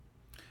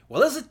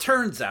Well, as it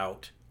turns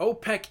out,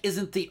 OPEC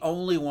isn't the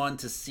only one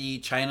to see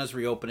China's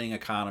reopening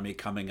economy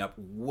coming up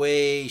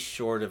way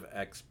short of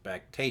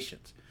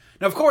expectations.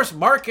 Now, of course,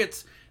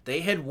 markets, they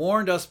had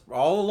warned us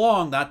all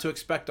along not to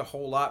expect a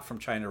whole lot from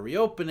China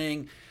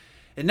reopening.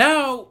 And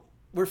now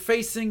we're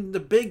facing the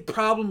big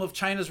problem of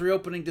China's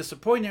reopening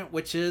disappointment,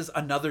 which is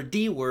another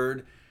D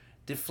word,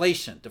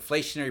 deflation.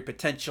 Deflationary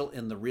potential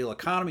in the real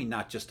economy,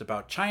 not just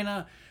about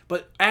China,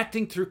 but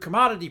acting through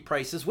commodity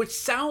prices, which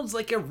sounds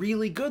like a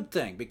really good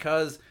thing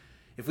because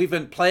if we've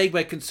been plagued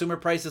by consumer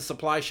prices,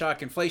 supply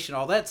shock, inflation,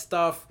 all that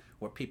stuff,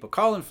 what people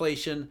call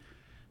inflation,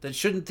 then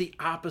shouldn't the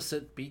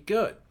opposite be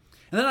good?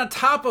 And then on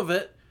top of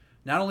it,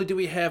 not only do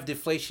we have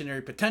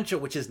deflationary potential,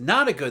 which is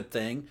not a good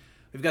thing,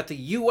 we've got the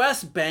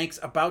U.S. banks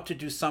about to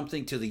do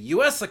something to the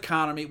U.S.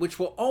 economy, which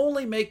will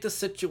only make the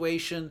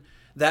situation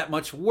that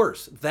much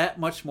worse, that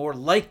much more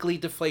likely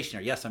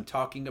deflationary. Yes, I'm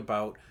talking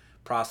about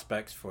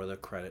prospects for the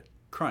credit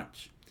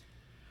crunch.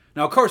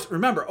 Now, of course,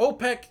 remember,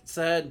 OPEC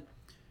said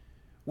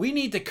we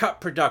need to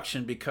cut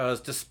production because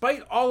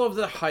despite all of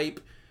the hype,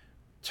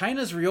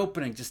 China's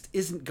reopening just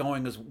isn't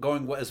going as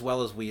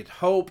well as we had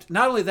hoped.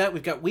 Not only that,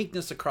 we've got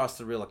weakness across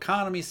the real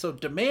economy, so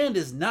demand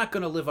is not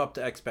going to live up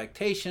to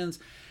expectations.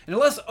 And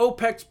unless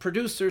OPEC's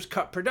producers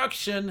cut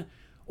production,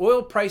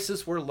 oil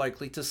prices were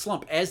likely to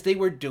slump, as they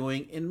were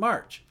doing in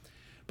March.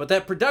 But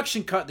that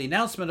production cut, the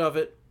announcement of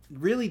it,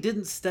 really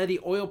didn't steady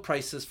oil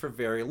prices for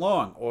very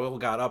long. Oil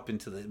got up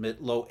into the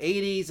low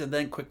 80s and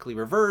then quickly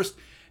reversed.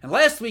 And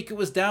last week it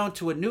was down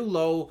to a new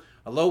low,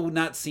 a low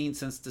not seen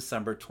since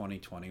December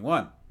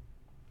 2021.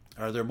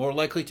 Are there more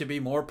likely to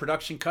be more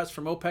production cuts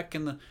from OPEC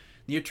in the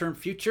near-term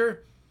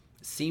future?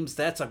 It seems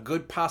that's a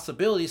good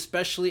possibility,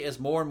 especially as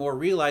more and more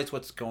realize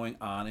what's going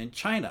on in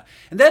China.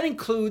 And that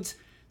includes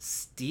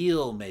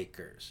steel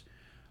makers.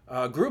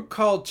 A group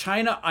called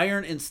China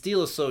Iron and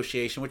Steel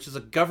Association, which is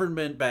a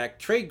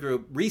government-backed trade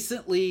group,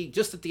 recently,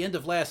 just at the end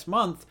of last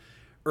month,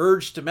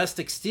 urged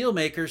domestic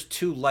steelmakers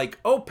to, like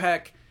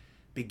OPEC,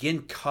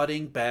 begin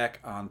cutting back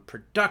on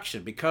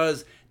production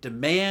because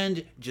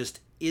demand just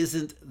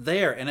isn't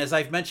there. And as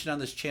I've mentioned on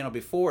this channel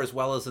before, as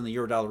well as in the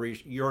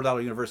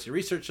Eurodollar University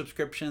research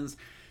subscriptions,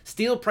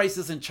 steel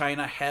prices in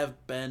China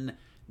have been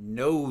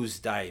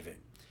nosediving.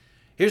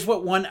 Here's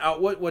what one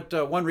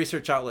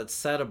research outlet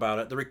said about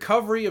it. The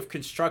recovery of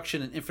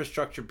construction and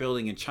infrastructure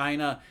building in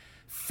China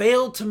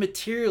failed to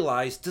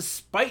materialize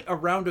despite a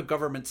round of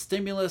government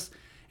stimulus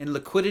and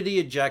liquidity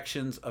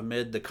injections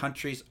amid the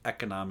country's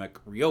economic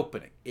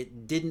reopening.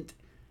 It didn't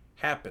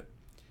happen.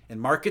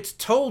 And markets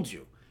told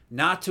you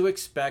not to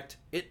expect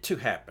it to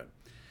happen.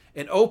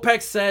 And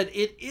OPEC said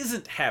it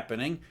isn't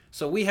happening,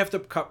 so we have to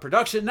cut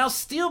production. Now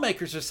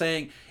steelmakers are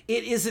saying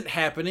it isn't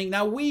happening.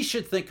 Now we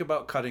should think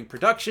about cutting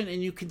production,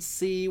 and you can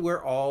see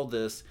where all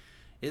this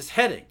is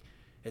heading.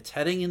 It's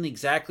heading in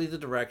exactly the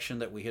direction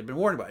that we had been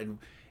warned about. And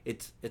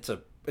it's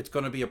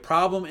going to be a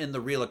problem in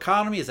the real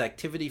economy as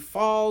activity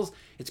falls.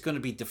 It's going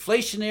to be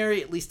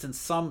deflationary, at least in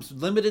some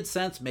limited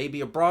sense, maybe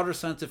a broader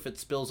sense if it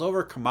spills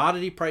over.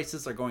 Commodity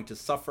prices are going to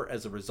suffer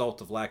as a result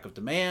of lack of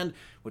demand,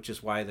 which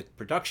is why the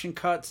production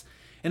cuts.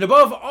 And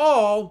above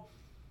all,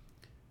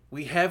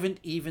 we haven't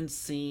even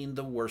seen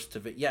the worst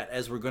of it yet,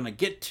 as we're going to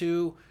get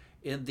to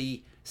in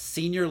the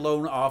Senior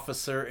Loan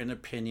Officer and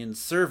Opinion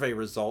Survey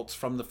results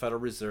from the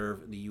Federal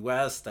Reserve in the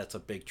U.S. That's a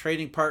big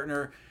trading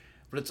partner,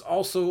 but it's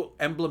also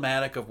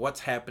emblematic of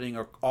what's happening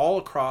all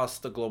across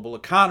the global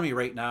economy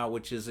right now,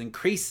 which is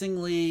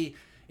increasingly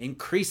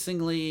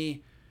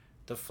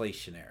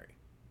deflationary.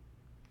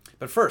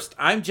 But first,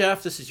 I'm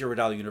Jeff. This is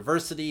Eurodollar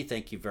University.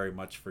 Thank you very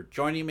much for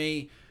joining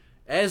me.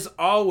 As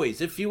always,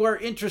 if you are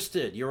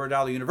interested,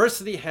 Eurodollar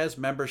University has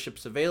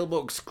memberships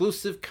available,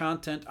 exclusive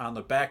content on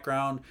the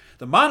background,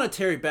 the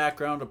monetary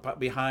background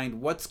behind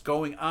what's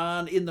going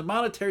on in the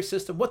monetary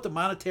system, what the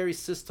monetary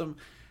system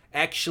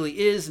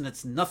actually is, and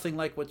it's nothing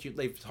like what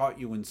they've taught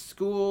you in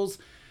schools.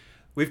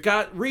 We've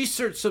got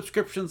research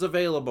subscriptions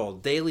available.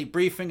 Daily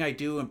briefing I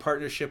do in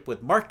partnership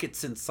with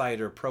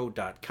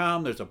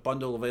MarketsInsiderPro.com. There's a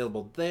bundle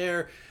available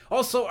there.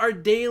 Also, our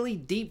daily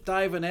deep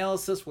dive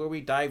analysis where we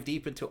dive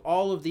deep into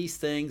all of these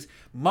things,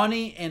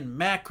 money and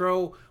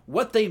macro,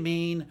 what they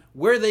mean,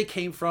 where they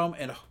came from,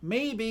 and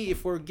maybe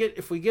if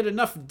we get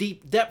enough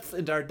deep depth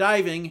into our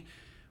diving,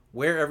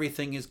 where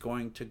everything is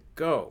going to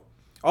go.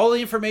 All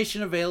the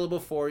information available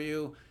for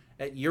you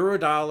at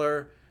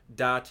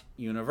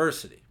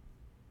eurodollar.university.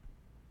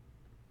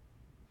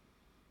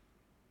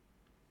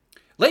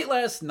 Late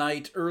last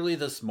night, early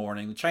this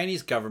morning, the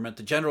Chinese government,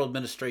 the General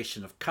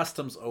Administration of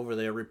Customs over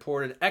there,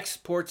 reported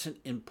exports and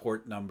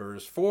import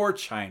numbers for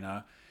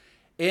China.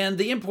 And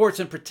the imports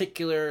in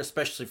particular,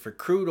 especially for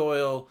crude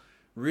oil,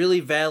 really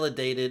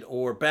validated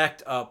or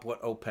backed up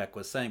what OPEC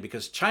was saying.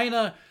 Because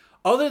China,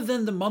 other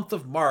than the month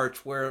of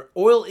March, where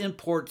oil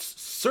imports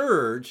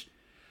surged,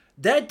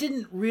 that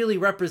didn't really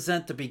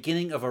represent the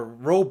beginning of a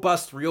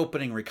robust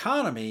reopening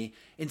economy.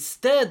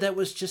 Instead, that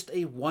was just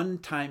a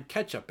one-time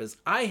catch-up, as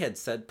I had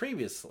said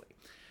previously.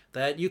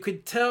 That you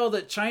could tell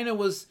that China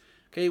was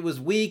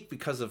weak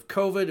because of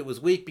COVID. It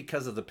was weak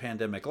because of the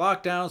pandemic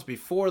lockdowns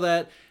before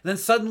that. And then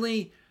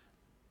suddenly,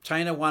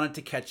 China wanted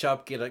to catch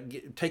up,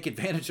 take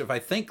advantage of, I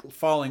think,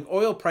 falling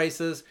oil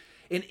prices,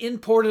 and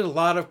imported a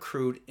lot of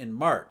crude in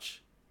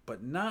March,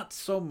 but not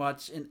so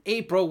much in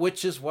April,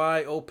 which is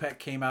why OPEC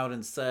came out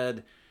and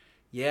said,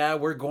 yeah,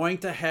 we're going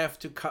to have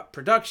to cut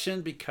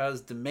production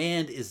because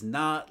demand is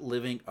not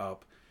living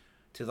up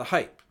to the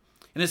hype.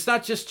 And it's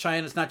not just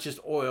China, it's not just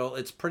oil,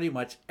 it's pretty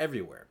much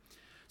everywhere.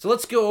 So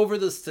let's go over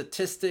the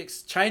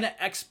statistics. China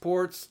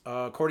exports,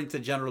 according to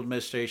the General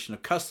Administration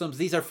of Customs,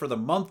 these are for the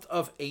month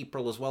of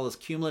April as well as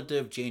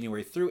cumulative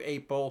January through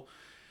April.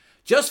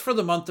 Just for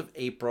the month of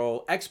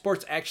April,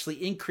 exports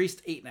actually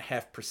increased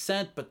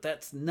 8.5%, but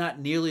that's not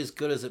nearly as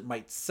good as it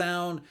might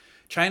sound.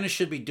 China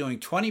should be doing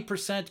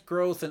 20%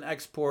 growth in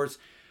exports,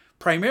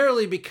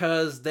 primarily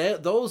because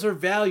those are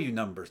value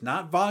numbers,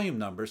 not volume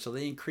numbers. So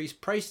they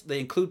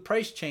include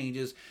price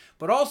changes,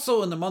 but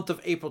also in the month of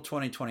April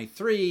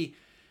 2023,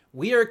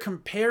 we are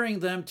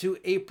comparing them to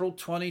April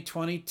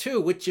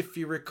 2022, which, if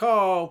you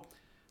recall,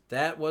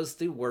 that was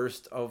the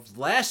worst of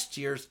last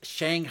year's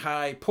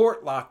Shanghai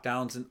port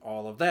lockdowns and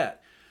all of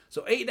that.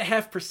 So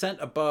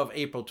 8.5% above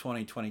April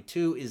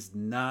 2022 is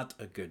not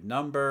a good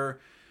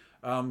number.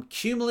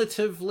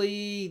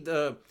 Cumulatively,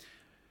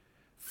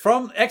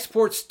 from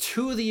exports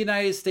to the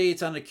United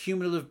States on a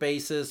cumulative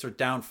basis are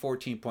down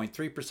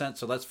 14.3%.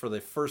 So that's for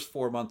the first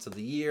 4 months of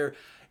the year.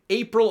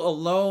 April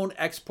alone,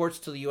 exports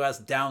to the U.S.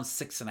 down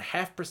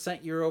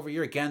 6.5% year over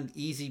year. Again,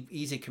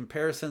 easy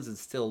comparisons and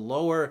still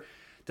lower.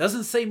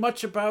 Doesn't say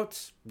much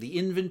about the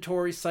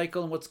inventory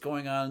cycle and what's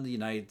going on in the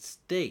United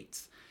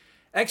States.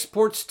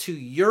 Exports to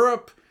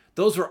Europe,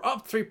 those were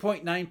up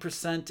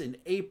 3.9% in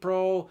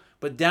April,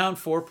 but down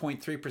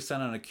 4.3%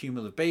 on a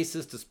cumulative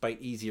basis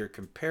despite easier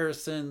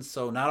comparisons.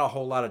 So not a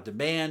whole lot of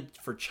demand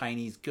for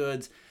Chinese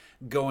goods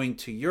going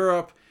to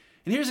Europe.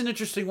 And here's an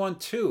interesting one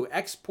too.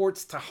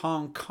 Exports to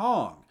Hong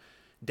Kong,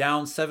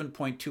 down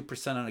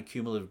 7.2% on a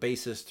cumulative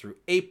basis through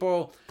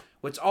April,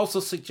 which also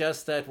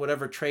suggests that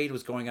whatever trade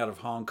was going out of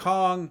Hong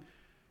Kong,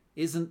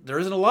 there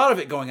isn't a lot of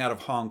it going out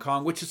of Hong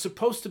Kong, which is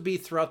supposed to be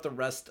throughout the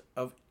rest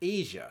of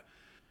Asia.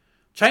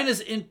 China's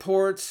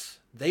imports,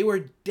 they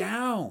were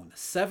down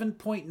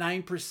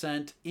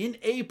 7.9% in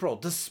April,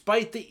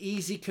 despite the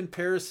easy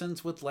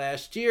comparisons with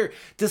last year,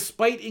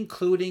 despite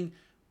including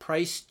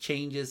price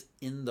changes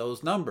in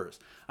those numbers.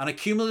 On a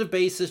cumulative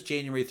basis,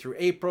 January through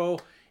April,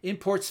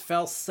 imports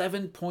fell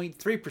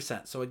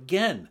 7.3%. So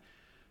again,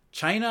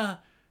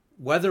 China,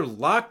 whether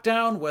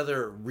lockdown,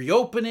 whether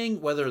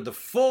reopening, whether the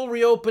full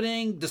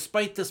reopening,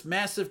 despite this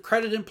massive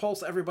credit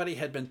impulse everybody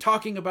had been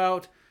talking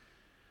about,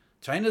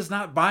 China's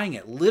not buying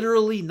it,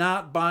 literally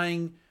not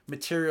buying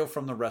material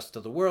from the rest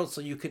of the world. So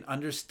you can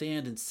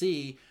understand and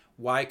see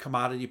why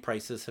commodity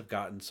prices have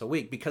gotten so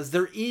weak, because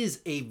there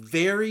is a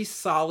very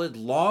solid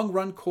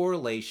long-run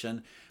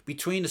correlation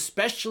between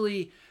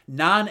especially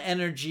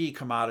non-energy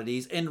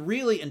commodities and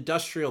really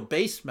industrial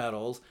base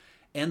metals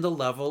and the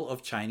level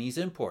of Chinese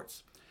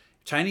imports.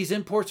 Chinese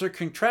imports are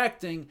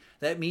contracting.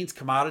 That means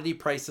commodity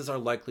prices are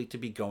likely to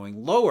be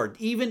going lower,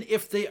 even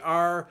if they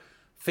are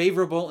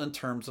favorable in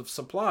terms of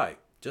supply.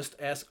 Just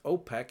ask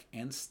OPEC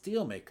and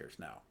steelmakers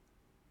now.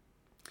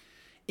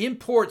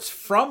 Imports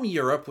from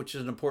Europe, which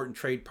is an important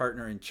trade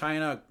partner in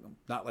China,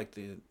 not like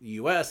the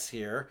US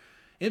here,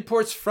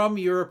 imports from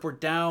Europe were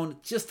down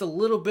just a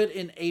little bit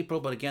in April,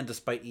 but again,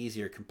 despite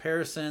easier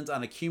comparisons,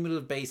 on a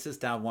cumulative basis,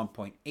 down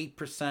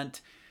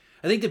 1.8%.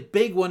 I think the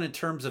big one in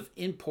terms of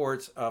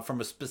imports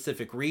from a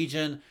specific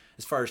region,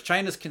 as far as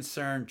China's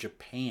concerned,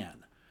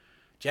 Japan.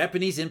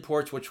 Japanese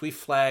imports, which we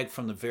flagged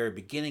from the very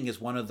beginning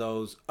as one of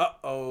those,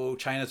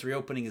 China's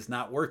reopening is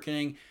not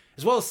working,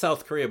 as well as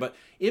South Korea. But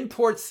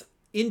imports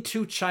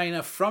into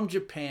China from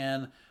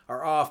Japan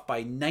are off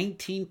by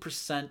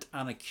 19%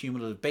 on a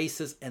cumulative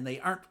basis, and they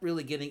aren't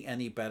really getting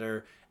any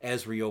better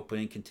as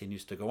reopening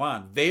continues to go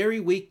on.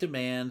 Very weak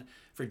demand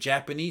for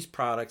Japanese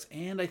products,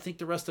 and I think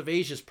the rest of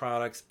Asia's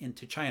products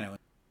into China.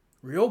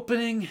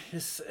 Reopening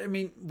is,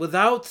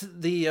 without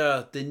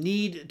the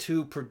need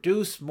to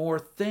produce more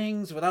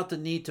things, without the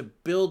need to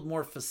build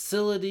more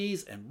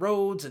facilities and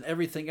roads and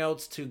everything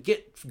else to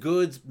get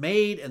goods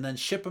made and then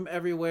ship them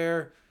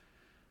everywhere,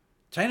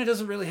 China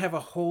doesn't really have a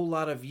whole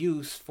lot of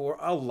use for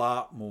a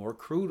lot more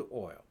crude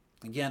oil.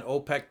 Again,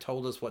 OPEC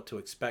told us what to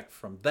expect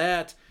from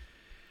that.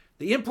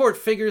 The import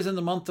figures in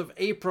the month of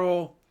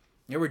April,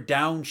 they were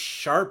down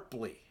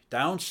sharply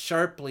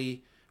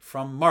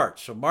from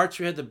March. So March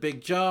we had the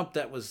big jump.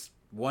 That was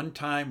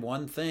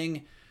one-term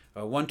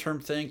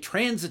thing,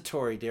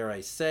 transitory, dare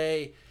I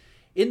say.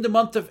 In the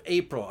month of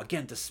April,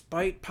 again,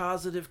 despite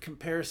positive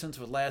comparisons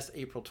with last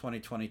April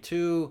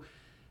 2022,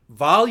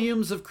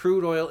 volumes of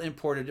crude oil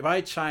imported by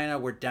China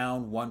were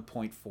down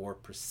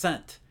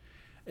 1.4%.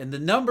 And the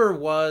number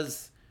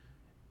was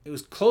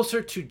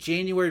closer to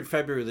January and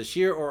February this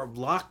year, or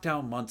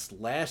lockdown months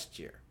last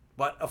year.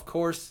 But of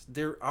course,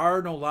 there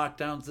are no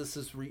lockdowns. This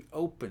is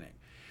reopening.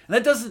 And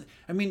that doesn't,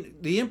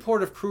 the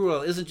import of crude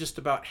oil isn't just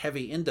about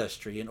heavy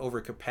industry and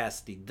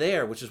overcapacity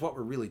there, which is what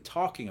we're really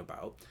talking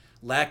about.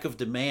 Lack of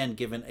demand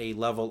given a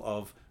level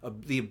of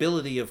the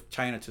ability of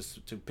China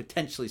to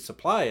potentially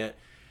supply it.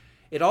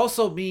 It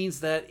also means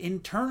that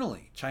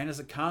internally, China's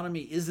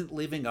economy isn't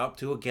living up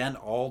to, again,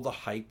 all the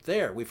hype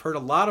there. We've heard a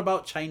lot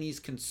about Chinese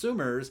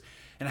consumers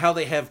and how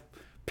they have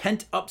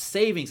pent up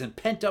savings and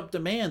pent up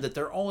demand that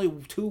they're only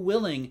too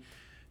willing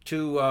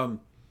to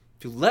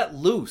let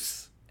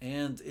loose.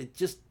 And it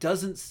just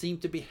doesn't seem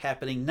to be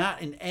happening,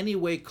 not in any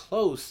way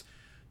close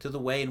to the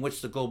way in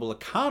which the global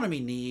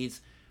economy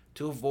needs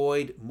to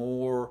avoid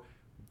more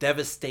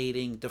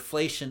devastating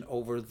deflation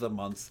over the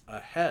months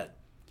ahead.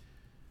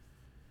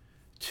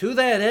 To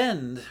that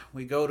end,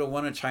 we go to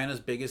one of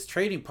China's biggest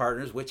trading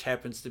partners, which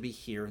happens to be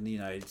here in the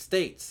United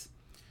States.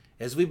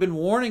 As we've been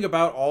warning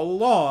about all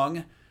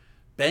along,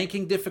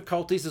 banking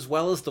difficulties as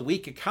well as the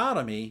weak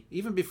economy,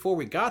 even before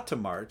we got to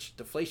March,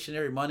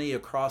 deflationary money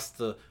across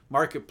the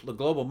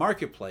global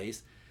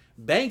marketplace,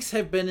 banks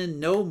have been in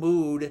no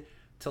mood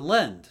to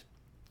lend.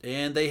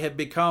 And they have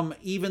become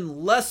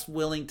even less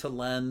willing to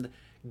lend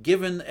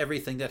given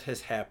everything that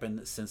has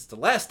happened since the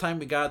last time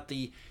we got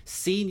the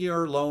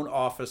senior loan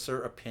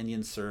officer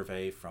opinion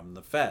survey from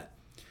the Fed.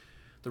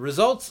 The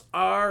results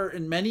are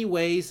in many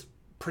ways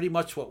pretty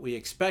much what we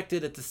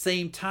expected. At the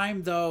same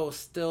time, though,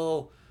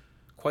 still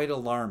quite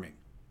alarming.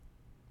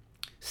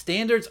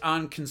 Standards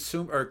on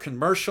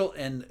commercial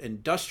and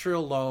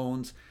industrial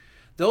loans,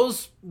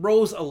 those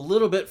rose a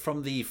little bit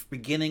from the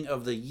beginning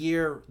of the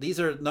year. These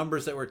are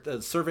numbers that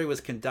the survey was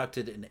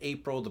conducted in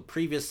April. The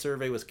previous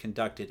survey was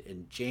conducted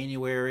in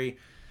January.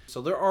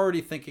 So they're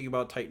already thinking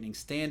about tightening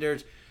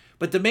standards.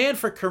 But demand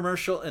for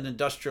commercial and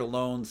industrial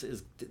loans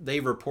they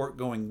report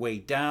going way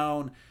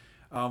down.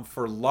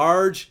 For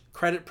large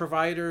credit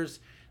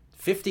providers,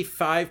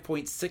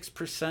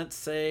 55.6%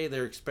 say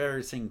they're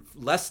experiencing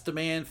less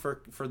demand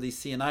for these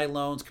C&I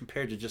loans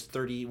compared to just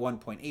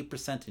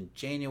 31.8% in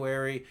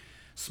January.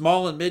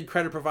 Small and mid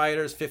credit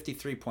providers,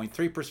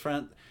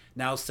 53.3%,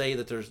 now say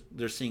that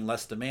they're seeing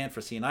less demand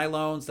for C&I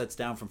loans. That's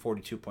down from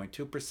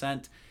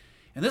 42.2%.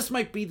 And this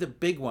might be the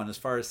big one as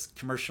far as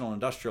commercial and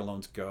industrial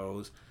loans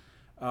goes.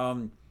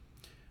 The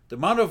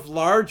amount of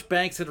large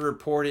banks that are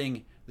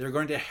reporting they're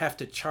going to have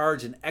to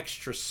charge an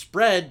extra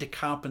spread to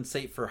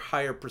compensate for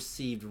higher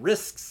perceived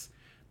risks.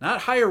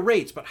 Not higher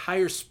rates, but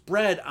higher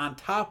spread on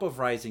top of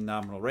rising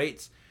nominal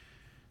rates.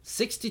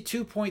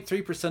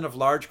 62.3% of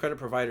large credit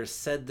providers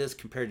said this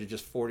compared to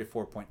just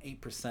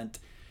 44.8%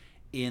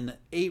 in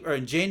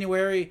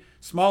January.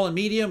 Small and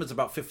medium is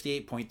about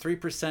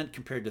 58.3%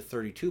 compared to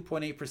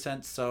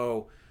 32.8%.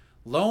 So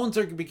loans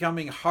are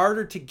becoming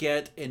harder to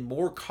get and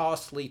more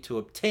costly to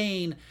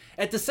obtain.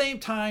 At the same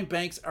time,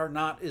 banks are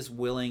not as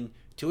willing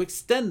to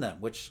extend them,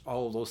 which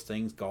all of those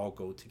things all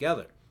go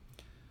together.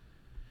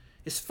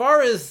 As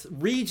far as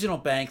regional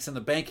banks and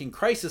the banking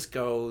crisis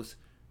goes,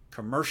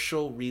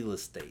 commercial real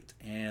estate.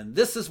 And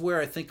this is where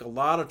I think a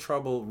lot of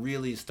trouble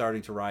really is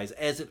starting to rise,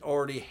 as it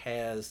already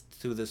has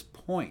to this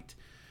point.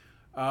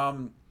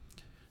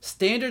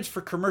 Standards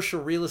for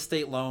commercial real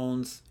estate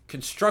loans,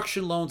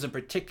 construction loans in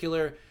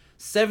particular,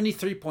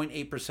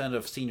 73.8%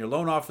 of senior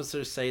loan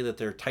officers say that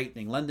they're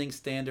tightening lending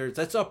standards.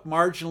 That's up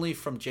marginally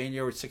from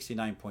January,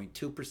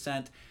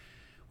 69.2%,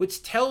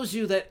 which tells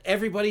you that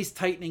everybody's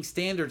tightening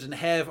standards and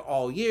have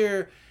all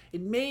year.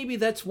 And maybe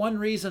that's one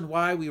reason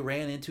why we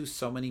ran into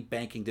so many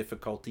banking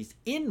difficulties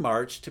in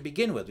March to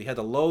begin with. We had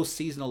a low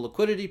seasonal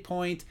liquidity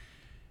point.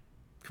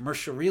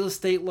 Commercial real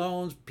estate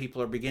loans,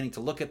 people are beginning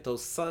to look at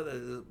those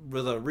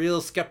with a real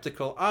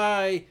skeptical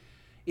eye.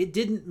 It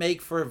didn't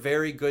make for a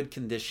very good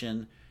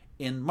condition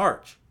in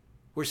March.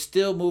 We're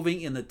still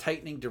moving in the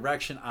tightening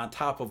direction on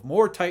top of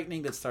more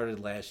tightening that started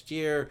last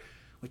year,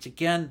 which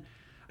again,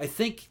 I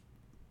think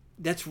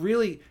that's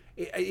really,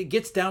 it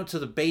gets down to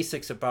the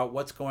basics about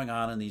what's going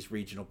on in these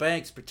regional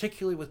banks,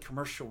 particularly with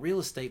commercial real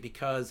estate,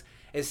 because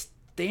as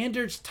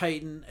standards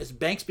tighten, as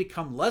banks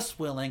become less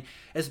willing,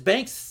 as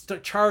banks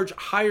charge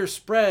higher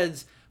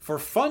spreads for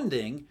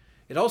funding,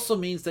 it also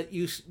means that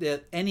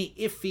that any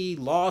iffy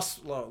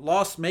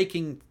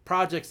loss-making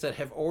projects that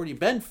have already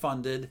been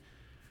funded,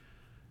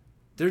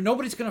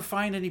 nobody's going to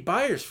find any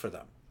buyers for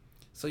them.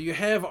 So you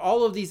have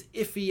all of these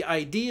iffy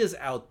ideas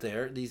out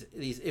there, these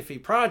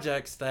iffy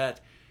projects that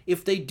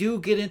if they do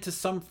get into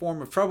some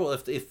form of trouble,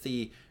 if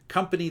the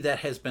company that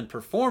has been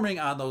performing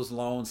on those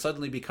loans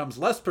suddenly becomes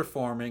less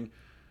performing,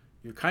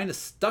 you're kind of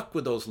stuck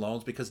with those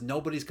loans because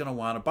nobody's going to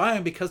want to buy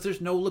them because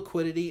there's no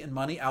liquidity and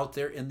money out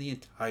there in the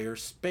entire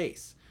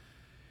space.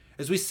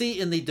 As we see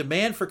in the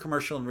demand for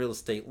commercial and real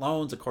estate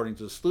loans, according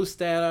to the SLOOS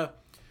data,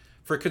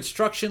 for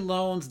construction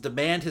loans,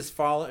 demand is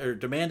falling, or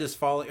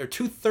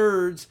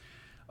 2/3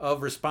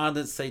 of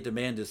respondents say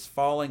demand is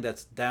falling.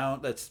 That's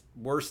down. That's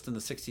worse than the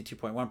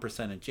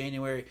 62.1% in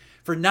January.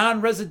 For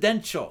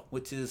non-residential,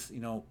 which is,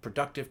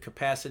 productive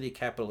capacity,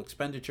 capital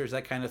expenditures,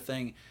 that kind of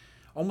thing,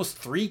 almost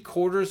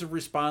 3/4 of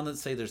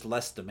respondents say there's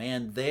less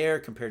demand there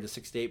compared to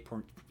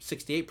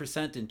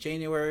 68% in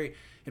January.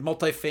 In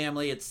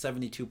multifamily, it's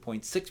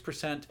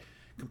 72.6%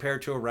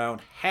 compared to around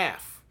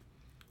half,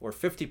 or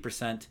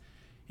 50%,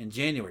 in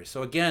January.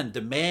 So again,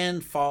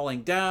 demand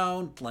falling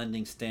down,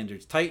 lending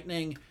standards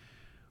tightening,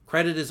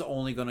 credit is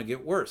only going to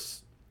get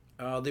worse.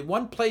 The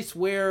one place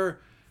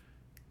where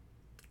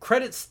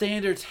credit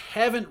standards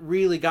haven't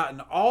really gotten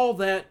all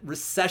that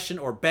recession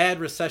or bad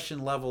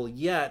recession level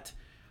yet.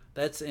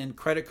 That's in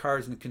credit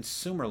cards and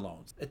consumer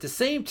loans. At the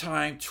same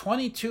time,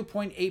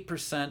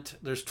 22.8%,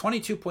 there's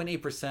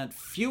 22.8%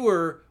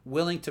 fewer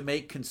willing to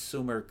make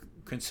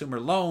consumer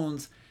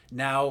loans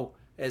now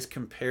as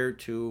compared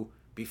to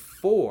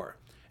before.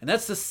 And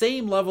that's the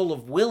same level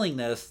of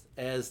willingness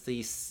as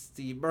the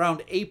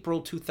around April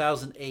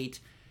 2008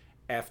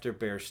 after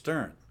Bear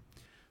Stearns.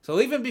 So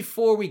even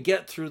before we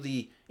get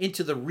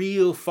into the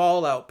real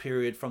fallout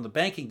period from the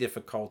banking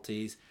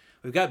difficulties,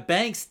 we've got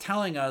banks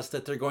telling us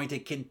that they're going to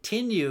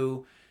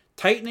continue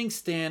tightening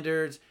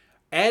standards,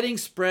 adding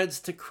spreads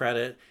to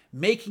credit,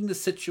 making the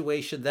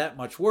situation that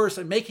much worse,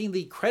 and making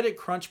the credit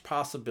crunch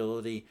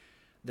possibility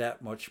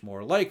that much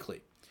more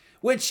likely.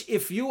 Which,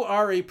 if you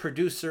are a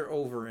producer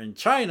over in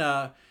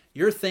China,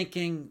 you're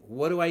thinking,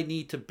 what do I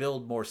need to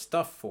build more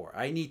stuff for?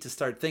 I need to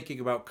start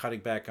thinking about cutting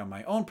back on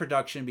my own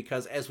production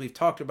because, as we've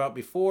talked about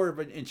before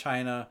in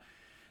China,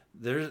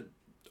 there's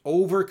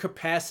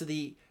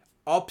overcapacity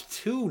up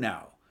to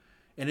now.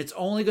 And it's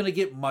only going to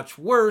get much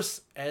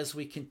worse as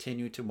we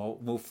continue to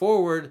move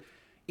forward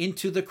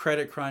into the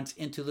credit crunch,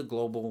 into the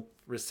global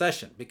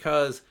recession.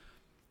 Because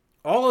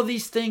all of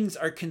these things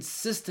are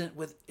consistent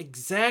with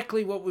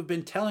exactly what we've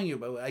been telling you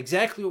about,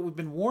 exactly what we've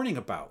been warning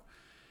about.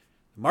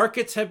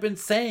 Markets have been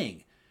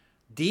saying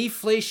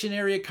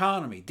deflationary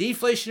economy,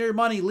 deflationary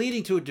money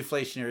leading to a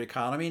deflationary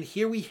economy. And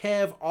here we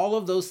have all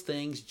of those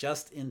things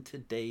just in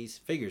today's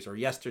figures, or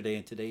yesterday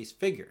in today's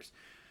figures.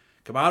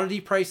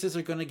 Commodity prices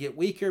are going to get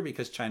weaker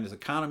because China's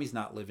economy is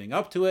not living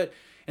up to it.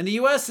 And the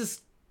U.S.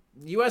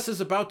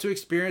 is about to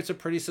experience a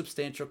pretty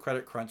substantial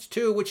credit crunch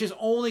too, which is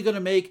only going to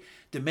make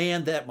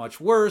demand that much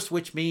worse,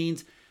 which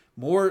means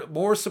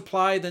more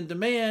supply than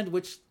demand,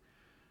 which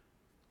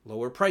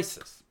lower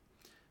prices.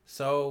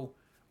 So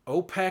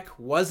OPEC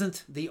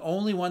wasn't the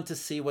only one to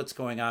see what's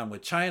going on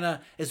with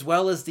China, as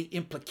well as the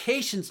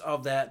implications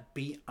of that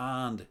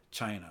beyond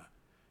China.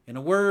 In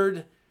a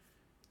word,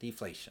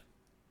 deflation.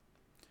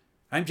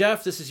 I'm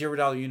Jeff. This is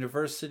Eurodollar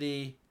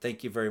University.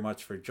 Thank you very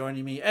much for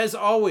joining me. As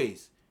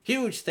always,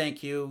 huge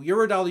thank you,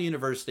 Eurodollar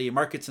University,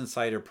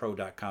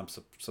 MarketsInsiderPro.com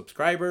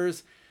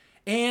subscribers,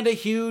 and a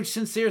huge,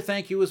 sincere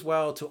thank you as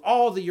well to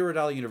all the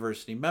Eurodollar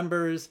University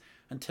members.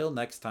 Until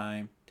next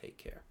time, take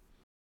care.